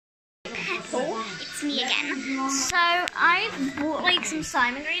Oh, it's me again. So I bought like some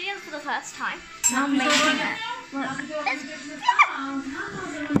slime ingredients for the first time. Now I'm making it. Look.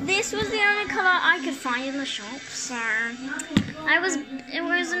 This was the only colour I could find in the shop, so it was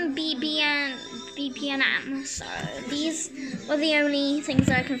in BB and M. So these were the only things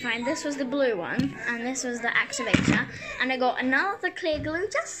that I could find. This was the blue one, and this was the activator, and I got another clear glue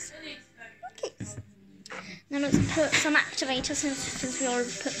just in case. Now let's put some activator since we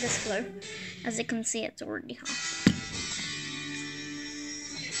already put this glue. As you can see, it's already hot.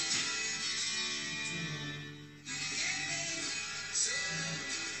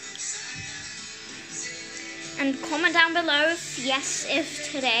 And comment down below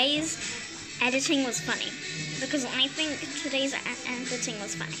if today's editing was funny. Because I think today's editing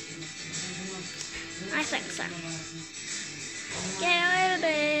was funny. I think so. Get a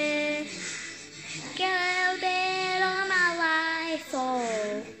little bit on my life,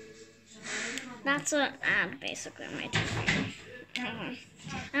 oh. That's an ad basically on my TV.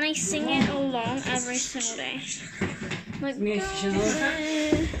 And I sing it along every single day. Like, get a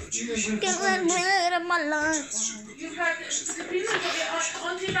little bit of my life.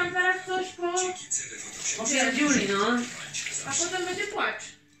 On ci tam zaraz coś opierdziuli, no. A potem będzie płacz.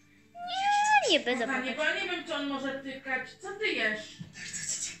 Nie będę płakać. Bo ja nie wiem, czy on może tykać. Co ty jesz?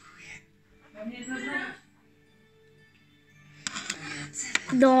 Bardzo ci dziękuję.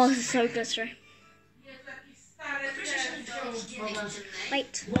 No, this is so good, sir. Jest taki stary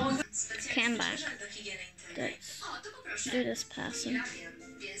Wait. Okay, I'm back. Do this person. How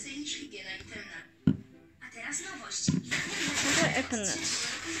do I open this?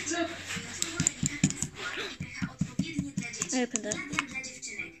 I opened it.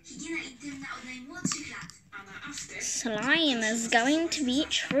 Slime is going to be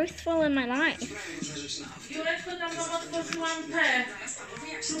truthful in my life. Jureczko, tam wam otworzyłam te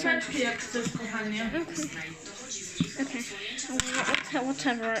szufeczki, jak chcesz, kochanie. Okay.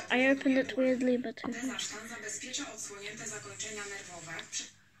 Whatever. I opened it weirdly, but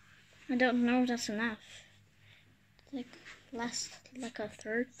I don't know if that's enough. Like like a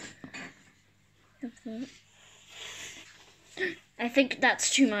third of that. I think that's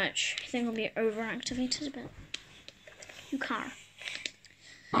too much. I think I'll be overactivated a bit. You can't.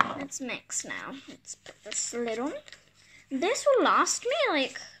 Let's mix now. Let's put this lid on. This will last me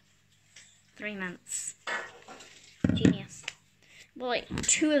like 3 months. Genius. Well, like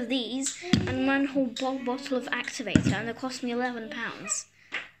 2 of these and 1 whole bottle of activator, and they cost me £11.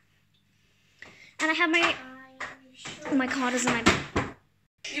 And I have my card is in my bag.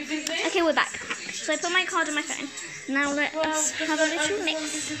 Okay, we're back. So I put my card in my phone. Now let's have a little mix.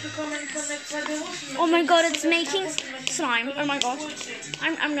 Oh my god, it's making slime. Oh my god.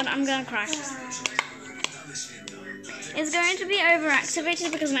 I'm gonna cry. It's going to be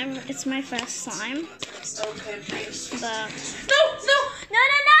overactivated because it's my first slime. But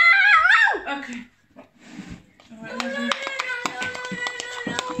No! Okay.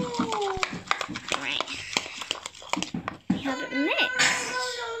 Right. We have it mixed.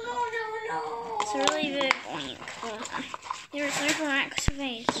 It's a really big oink. Here it's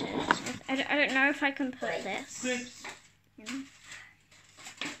overactivated. I don't know if I can put this.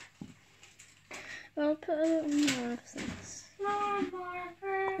 I'll put a little more of this.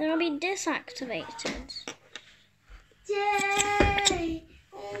 Then it'll be disactivated. Yay!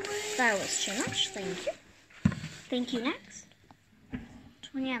 That was too much, thank you. Thank you, next.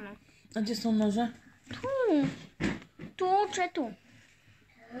 Co nie ma? A gdzie są noże? Tu czy tu?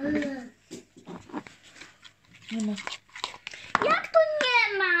 Nie ma. Jak to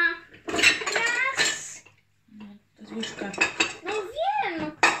nie ma? Raz. No, to jest łyżka. No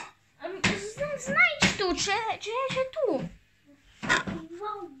wiem. Znajdź tu, czy tu.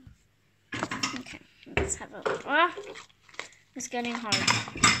 Okay, let's have a look. Oh, it's getting hard.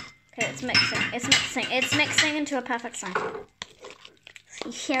 Okay, it's mixing into a perfect sign.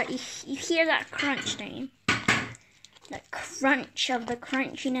 You hear that crunch, don't you? That crunch of the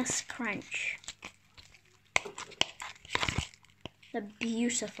crunchiness crunch. The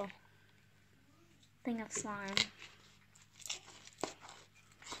beautiful thing of slime.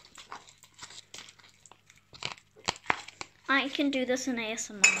 I can do this in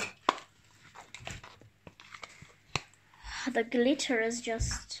ASMR. The glitter is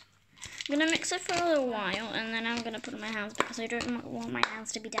just... I'm going to mix it for a little while and then I'm going to put it in my hands because I don't want my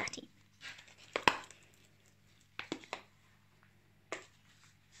hands to be dirty.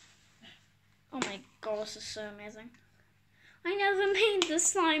 Oh my god, this is so amazing. I never made this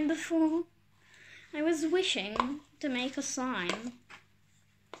slime before. I was wishing to make a slime.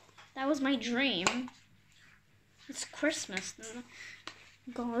 That was my dream. It's Christmas.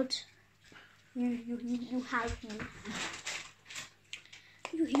 God. You helped me.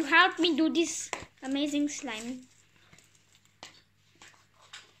 You helped me do this amazing slime.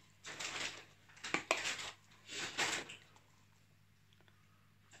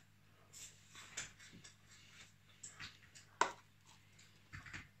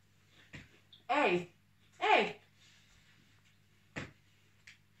 Hey! Hey!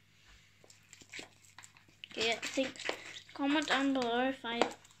 Okay, comment down below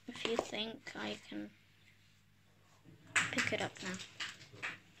if you think I can pick it up now.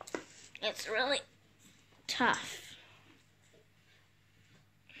 It's really tough.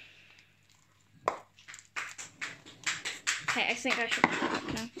 Okay, I think I should pick it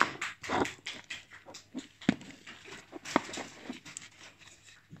up now.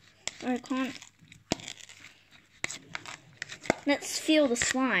 I can't. Let's feel the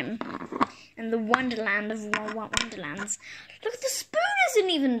slime and the wonderland of wonderlands. Look, the spoon isn't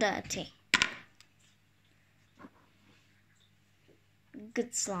even dirty.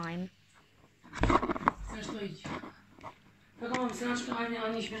 Good slime. Chcesz to idź. Taką mam synaczkę, a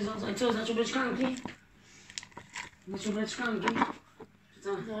nie śmierdzącą. I co, znaczy ubrać szklanki? Znaczy ubrać szklanki? Czy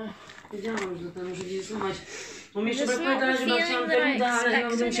co? Wiedziałam, że to muszę gdzieś złamać. Bo mi jeszcze brakuje, że chciałam te ruda, ale chyba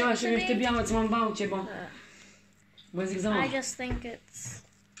będę musiała się w te białe, co mam w aucie, bo jest ich za mało. I just think it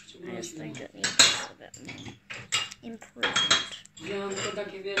needs a bit more improvement. Wziąłem tylko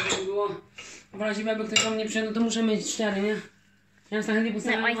takie, wiesz, żeby było w razie jakby ktoś tam nie przyjdzie, to muszę mieć 4, nie? Ja na chętnie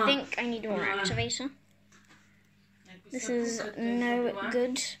postawiam No, I think I need more activator. This is no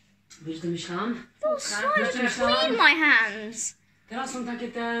good. Wiesz, co myślałam? Oh, slime, clean my hands. Teraz są takie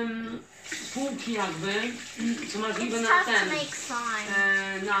te półki jakby, co masz niby na Tough ten, to make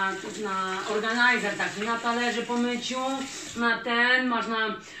slime. na organizer taki, na talerze po myciu, na ten, masz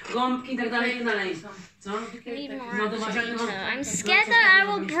na gąbki i tak dalej, i tak dalej. Co? Need more No to masz jak activator. I'm scared that I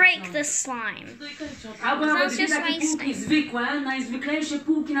will break the slime. Albo nawet That's dwie just takie półki wasting. zwykłe, najzwyklejsze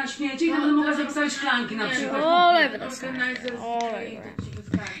półki na świecie i tam będę mogła zapisać szklanki na przykład. All over the slime. All over.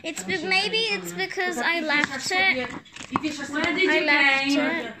 Maybe it's because I left it. Where did I you left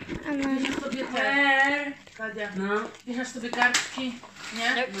came? it and then Wieszasz sobie te, Where? Kadia, No. wieszasz sobie kartki,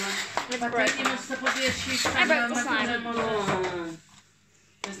 nie? it's Baterii broken. możesz sobie powiesić, I broke the slime. maturę możesz.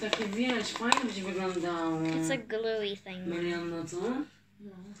 To jest takie, wiesz, fajnie będzie wyglądało. It's a gluey thing. Marianna, co?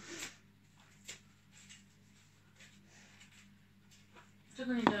 No.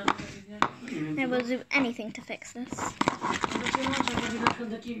 Czego nie działa? I will do anything to fix this.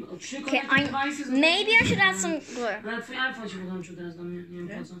 Okay, maybe I should add some glue. Ale twój iPhone się podłączył teraz do mnie, nie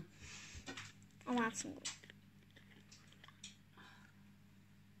wiem po co. I'll add some glue.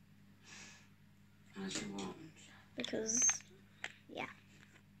 Ale się włączy.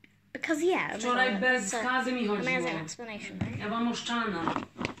 Because yeah. Wczoraj bez It's a skazy mi chodziło. amazing explanation, right? Ja wam oszczana.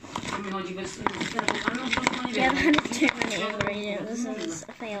 To mi chodzi bez telefonu, to nie Yeah, wiem. that is too many ingredients. This is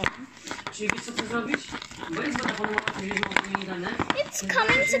a fail. Czyli wiesz co zrobić? Bo jest Vodafone, wzięliśmy o internet. It's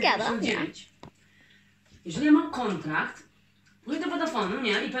coming together. Yeah. Jeżeli ja mam kontrakt, pójdę do Vodafonu,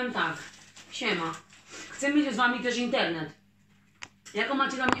 nie? I powiem tak. Siema. Chcę mieć z wami też internet. Jaką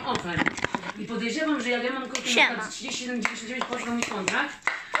macie dla mnie ofertę? I podejrzewam, że jak ja mam kontrakt 37,99 poszło mi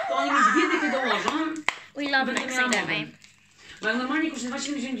kontrakt, to oni mi 2 dychy dołożą. We love Będę mixing, miała don't mowę. we? Bo jak normalnie kosztuje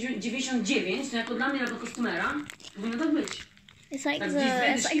 27,99, to jako dla mnie, jako kostumera, powinno tak być. It's like Tak,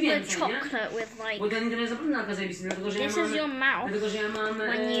 the gdzieś więcej, nie? chocolate with Bo like. ten internet jest naprawdę zajebisty, dlatego że ja This mam... is your mouth Dlatego, że ja mam...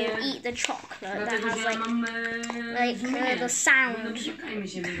 when you eat the chocolate. That Dlatego, has że ja like mam... the sound Czekajmy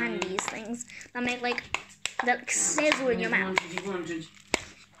się, candies things that make like that like sizzle in your mouth. Włączyć.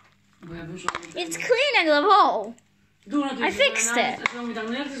 Bo ja wyszłam... It's cleaning the bowl. Dużo tu I jest fixed wybrane, it. a mówię tak,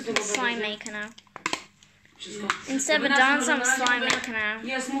 no jak to jest tego Slime robić? maker now. Wszystko. Instead of a Bo na dance, razie I'm slime mówię, maker now.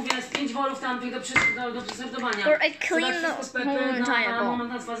 Jest, mówię, jest 5 wolów tamtych do przesortowania. Or I clean Zobacz, the wszystko z whole pepy entire na bowl.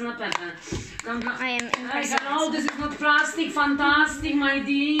 moment na fazę na pepę. Tam dla... I am Hey, impressed. hello, this is not plastic, fantastic, my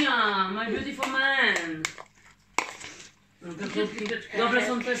dear, my beautiful man. No, dobre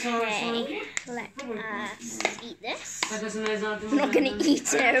są te solki? Let us eat this. Taka są na tym... I'm not gonna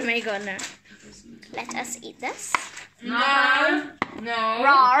eat it. Oh my god, no. Let us eat this. No, no.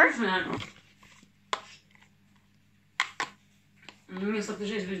 Rar. Niestety,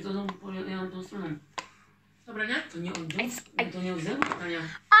 że jest, wiesz, ja mam tą stronę. Dobra, nie? To nie od zębów pytania.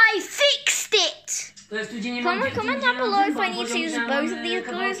 I fixed it! To jest tu, gdzie nie mam... Comment down below if I need to use both of these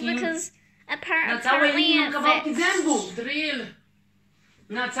glues because Na całej linii mam apparently kawałki it fits. zębów! Drill.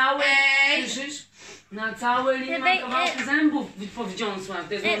 Na całej... Ej! Słyszysz? Na całej linii mam kawałki zębów powdziąsłych.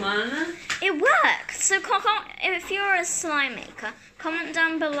 To jest normalne? It worked. So if you're a slime maker, comment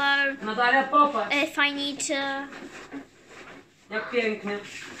down below Natalia, popatrz. if I need to Jak pięknie.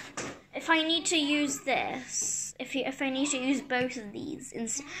 if I need to use this, if I need to use both of these,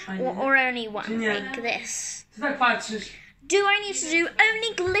 or only one, like this. Co tak patrzysz? Do I need to do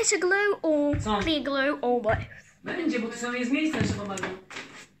only glitter glue or clear glue or both? Będzie, bo to jest miejsce jeszcze pomagą.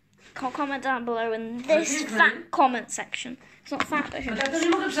 Comment down below in this fat comment section. It's not fat, but who Ja knows? też nie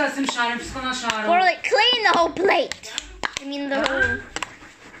mogę przejść z tym szarym, wszystko na szaro. Or like clean the whole plate. I mean the whole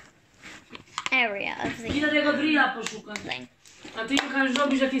area of the Idę tego drilla poszukać. thing. A ty Julka już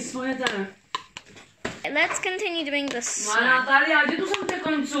robisz jakieś swoje te. Let's continue doing this. No ale Natalia, gdzie tu są te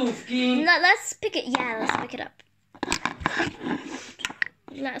końcówki? No, let's pick it. Yeah, let's pick it up.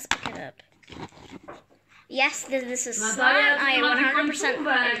 Let's pick it up. Yes, this is Natalia, slime. I ty masz 100%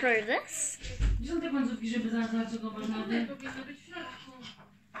 końcówek. approve this. Gdzie są te końcówki, żeby zaatakować na tym? Powinno być w środku.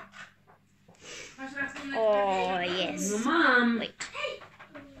 Masz raz tą Oh No yes. mam. Wait.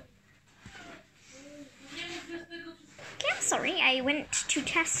 Nie mów bez tego, Okay, I'm sorry. I went to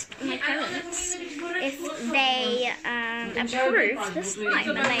test my ale one parents powinny być worek if they approved the slime,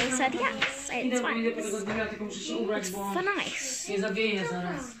 and they said yes, it's Idę fine. po tego zdjęcia, tylko muszę się ubrać, bo For nice. nie zawieje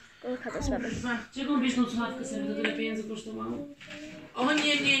zaraz. Look at this baby. Czego bierz tą słuchawkę sobie, to tyle pieniędzy kosztowało? O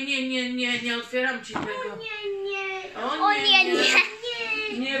nie otwieram ci tego. O nie,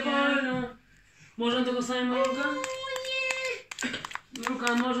 nie. Nie wolno. Można tego slajma, Julka?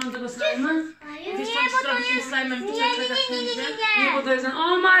 Julka, można tego slajma? Wiesz co zrobić tym slime'em tutaj wszędzie? Nie, bo to jest ten...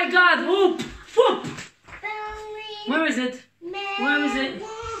 Oh my god! Whoop! Whoop! Where is it? Where is it?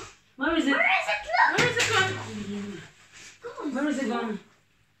 Where is it? No i zakon. Where is it gone?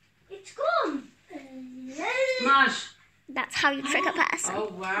 It's gone. Masz! That's how you trick a person.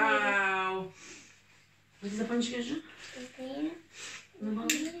 O wow. Chcesz zapalić jeszcze? No bo...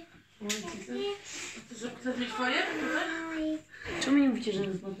 Chcesz mieć twoje? Czemu nie mówicie, że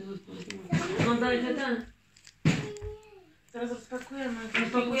nas po tego oglądali ten? Teraz rozpakujemy.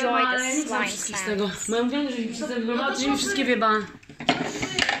 Pakujemy, ale ja nie chcę wszystkich z tego. Bo ja mówiłam, że mi przez tego zobaczyć mi wszystkie wieba.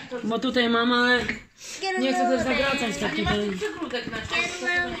 Bo tutaj mam, ale nie chcę też zagracać tak A nie masz tutaj. tych przegródek na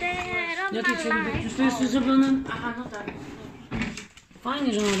Jakie przegródek? Już to jest zrobione? Aha, no tak.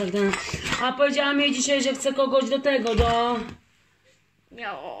 Fajnie, że ona tak ten... A powiedziała mi dzisiaj, że chce kogoś do tego, do...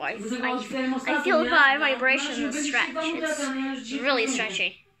 No, do tego I feel my vibration stretch. It's really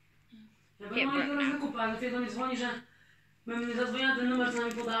stretchy. Ja bym miała teraz na kupę, ale chwilę do mnie dzwoni, że bym nie zadzwoniła ten numer, co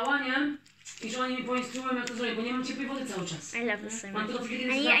mi podała, nie? I że oni mi poinstruują, jak to zrobić, bo nie mam ciepłej wody cały czas. I love this so Mam much. tylko wtedy,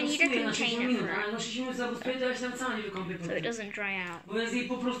 I kiedy need a zagostuję na 60 container minut, for ale it, na 60 minut zagostuję, to ja się tam sama nie wykąpię so it potem. doesn't dry out. Bo jest jej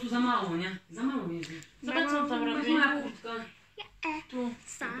po prostu za mało, nie? Za mało jest jej. Zobacz co on tam To jest robi. moja kurtka. Tu.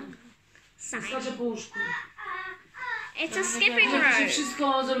 Sign. Skacze po łóżku. It's a skipping Jak się rope.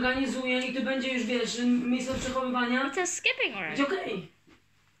 wszystko zorganizuje i to będzie już, wiesz, miejsce do przechowywania, It's a skipping będzie rope. okej.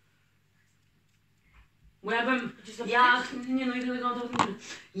 Bo ja bym, nie no, idę tego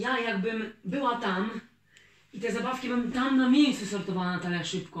ja jakbym była tam i te zabawki bym tam na miejscu sortowała, Natalia,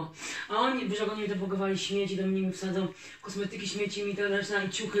 szybko. A oni, wiesz, jak oni mi to pogowali śmieci, do mnie mi wsadzą kosmetyki, śmieci mi te reszta i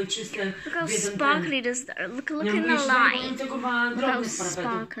ciuchy czyste. Look how w jeden ten. sparkly it is there. Look Ja in mówię, the że to light. to kurwa Look how drobny z parapetu.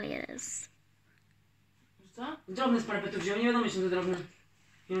 sparkly it is. Co? Drobny z parapetu wziął, nie wiadomo, czy to drobne.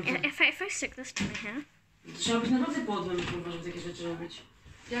 Nie wiem, co. If I stick this to my hair. To trzeba być naprawdę płodnym, kurwa, żeby takie rzeczy robić.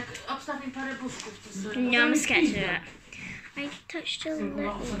 Jak obstaw mi parę puszków, to zrobię. No, I'm scared to do that. I touched a little bit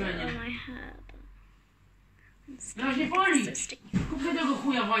on my hair. Ja już nie boli! So sticky. Kup sobie tego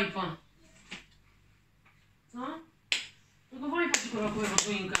chuja wajpa. Co? Tego wajpa ci kurwa pływa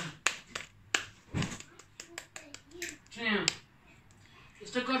choinka. Czy nie?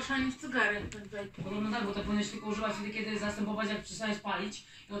 Jeszcze gorsza niż cygary. Ten vape. Podobno tak, bo to powinieneś tylko używać wtedy, kiedy zastępować, jak przestałeś palić.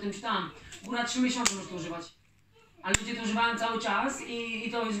 I o tym czytałam. Góra 3 miesiące możesz to używać. A ludzie to używają cały czas i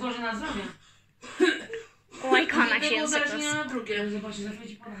to jest gorzej na zdrowie. Oh, I can't actually Jednego unstick uzależnienia this. na drugie. Zobaczcie, za chwilę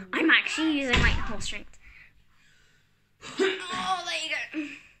ci podam. I'm actually using my whole strength. Oh, there you go.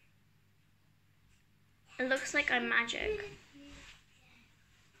 It looks like I'm magic.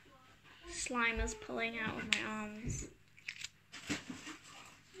 Slime is pulling out of my arms.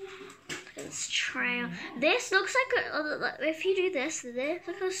 Look at this trail. This looks like if you do this, look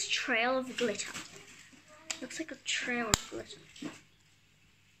at this trail of glitter. Looks like a trail of glitter.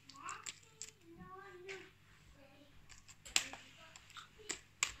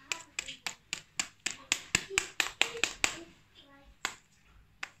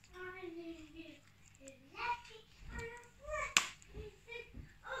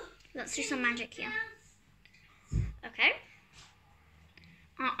 Let's do some magic here. Okay.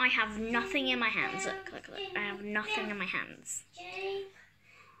 I have nothing in my hands. Look. I have nothing in my hands.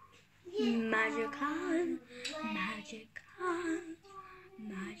 Magical.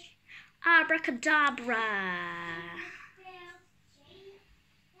 Abracadabra.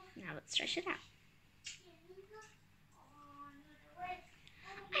 No, Now let's stretch it out.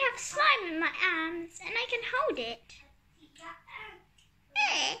 I have slime in my arms and I can hold it.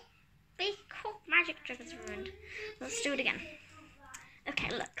 Big cool magic trick is ruined. Let's do it again. Okay,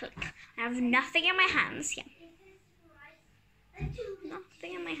 look. I have nothing in my hands here.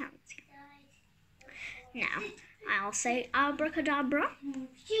 Nothing in my hands here. Now, I'll say abracadabra.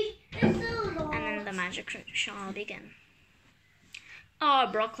 And then the magic trick shall begin.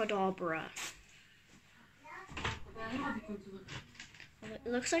 Abracadabra.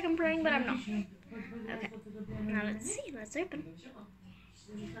 It looks like I'm praying, but I'm not. Okay. Now let's see. Let's open.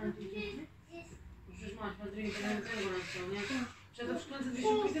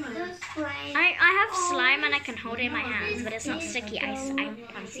 I have slime and I can hold it in my hands, but it's not sticky. I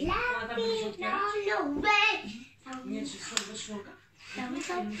can't see.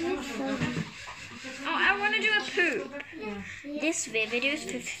 Oh, I want to do a poop. This video is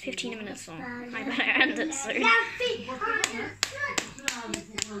 15 minutes long. I better end it soon.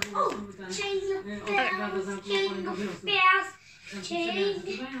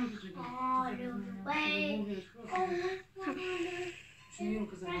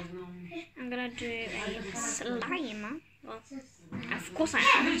 I'm gonna do a slime. Well, of course I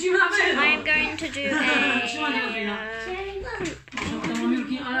am. I'm going to do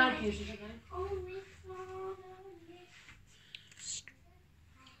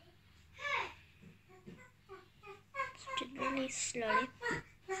really slowly.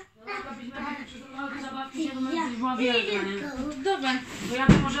 Dobra. Bo ja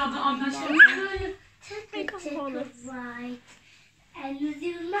to może oddać My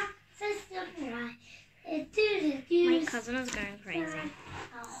cousin is going crazy.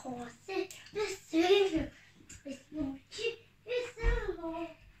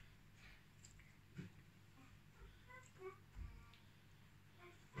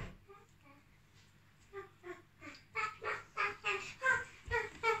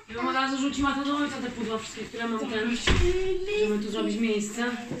 Ja od razu rzuciła to do ojca te pudła wszystkie, które mam ten, żeby tu zrobić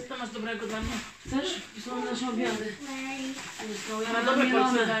miejsce. Co masz dobrego dla mnie? Chcesz? To są nasze obiady. Ja mam Dobre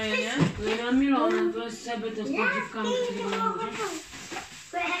porcje milone. daje, nie? Ja mam milone, to jest sobie to z prawdziwkami.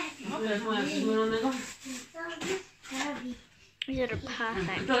 To jest moja coś mielonego. You did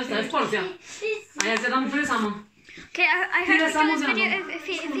perfect. To jest porcja. A ja zjadam tyle samo. Okay, I hope you Tyle samo enjoyed this zjadam. video. If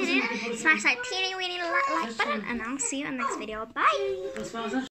you did, smash that teeny weeny like button, and I'll see you in the next video. Bye! To sprawdzasz?